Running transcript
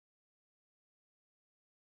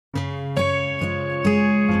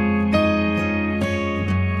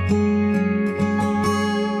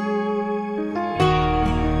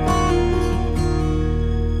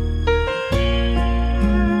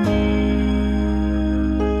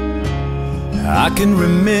I can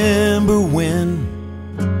remember when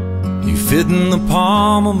you fit in the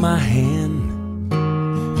palm of my hand.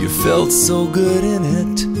 You felt so good in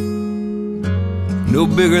it, no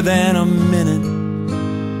bigger than a minute.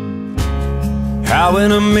 How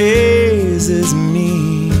it amazes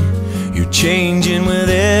me, you're changing with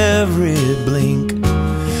every blink,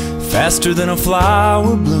 faster than a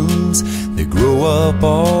flower blooms. They grow up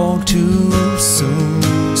all too soon.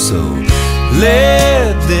 So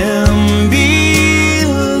let them be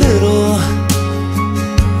little,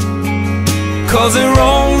 'cause they're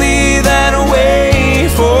only that way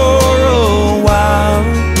for a while.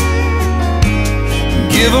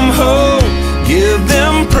 Give them hope, give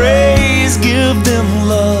them praise, give them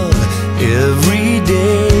love every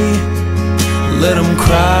day. Let them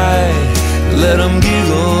cry, let them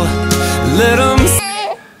giggle, let them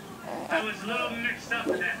I was a little mixed up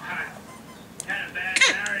at that time. Had a bad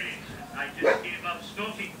marriage. I just gave up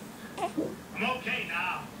smoking. I'm okay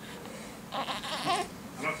now.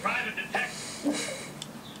 I'm a private detective.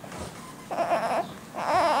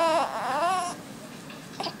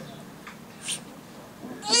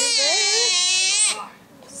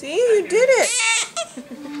 See, you did it.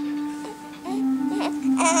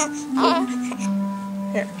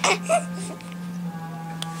 Here.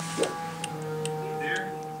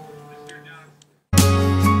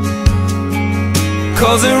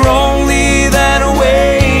 Cause they're only that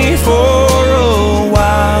way for a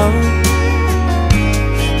while.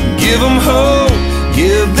 Give them hope,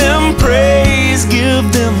 give them praise,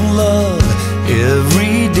 give them love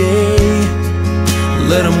every day.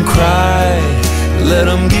 Let them cry, let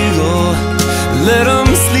them giggle, let them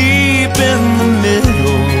sleep in the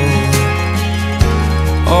middle.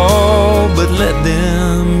 Oh, but let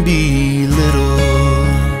them be little.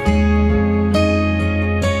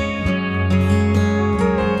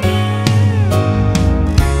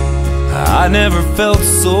 I never felt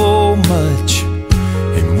so much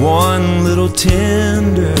in one little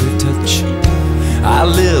tender touch. I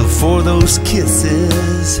live for those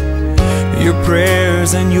kisses, your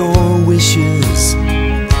prayers and your wishes.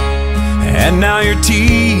 And now you're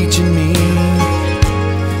teaching me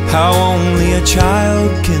how only a child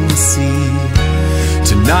can see.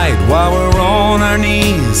 Tonight while we're on our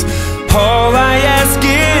knees, all I ask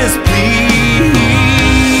is please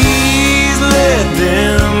let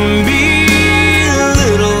them be,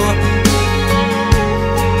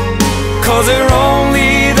 'cause they're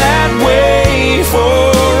only that way for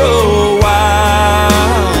a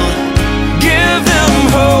while. Give them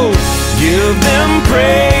hope, give them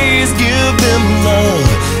praise, give them love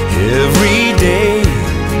every day.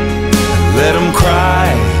 Let them cry,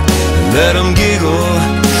 let them giggle,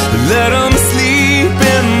 let them sleep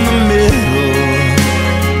in the middle.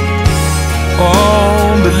 Oh,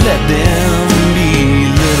 but let them be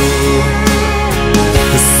little.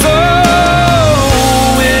 So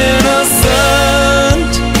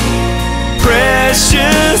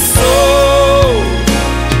precious soul,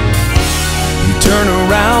 you turn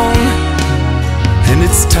around and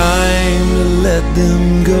it's time to let them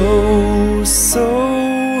go. So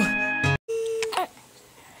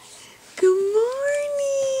Good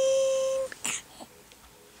morning.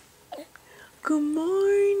 Good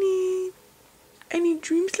morning. Any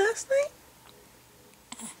dreams last night?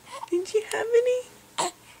 Did you have any?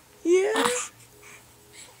 Yeah?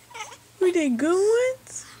 Were they good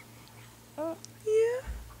ones? Yeah.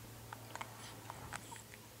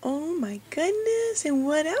 Oh my goodness. And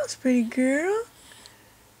what else, pretty girl?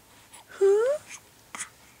 Huh?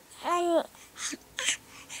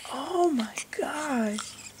 Oh my gosh.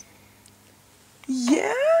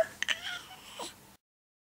 Yeah?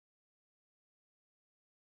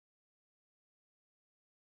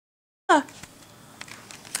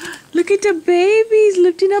 Look at the babies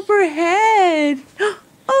lifting up her head.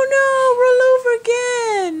 Oh no, roll over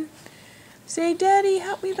again. Say, Daddy,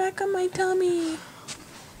 help me back on my tummy.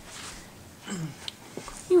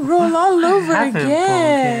 You roll all over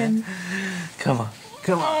again. Come on,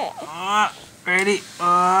 come on. Ready?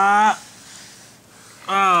 Oh.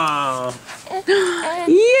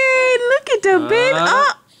 Yay, look at the bed.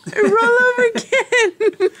 Oh, roll over again.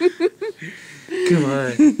 Come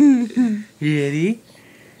on. You ready?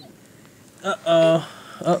 Uh-oh.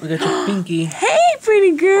 Oh, we got your pinky. Hey,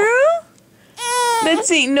 pretty girl. Let's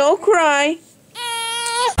see, no cry.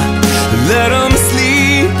 let them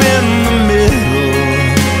sleep in the middle.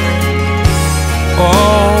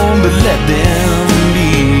 Oh, but let them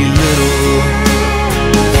be little.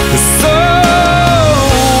 So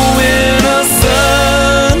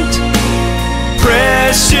innocent,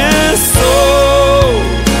 precious soul.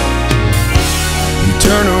 You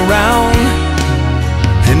turn around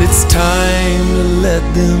and it's time time to let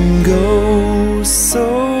them go, so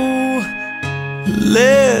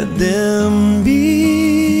let them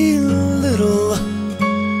be little,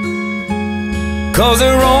 'cause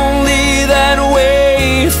they're only that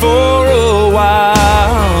way for a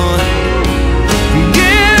while.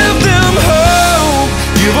 Give them hope,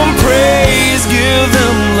 give them praise, give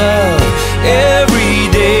them love every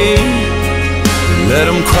day. Let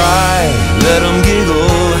them cry, let them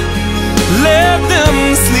giggle, let them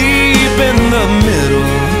sleep in the middle.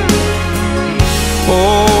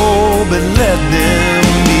 Oh, but let them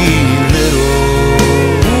be little.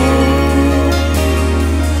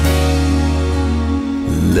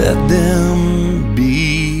 Let them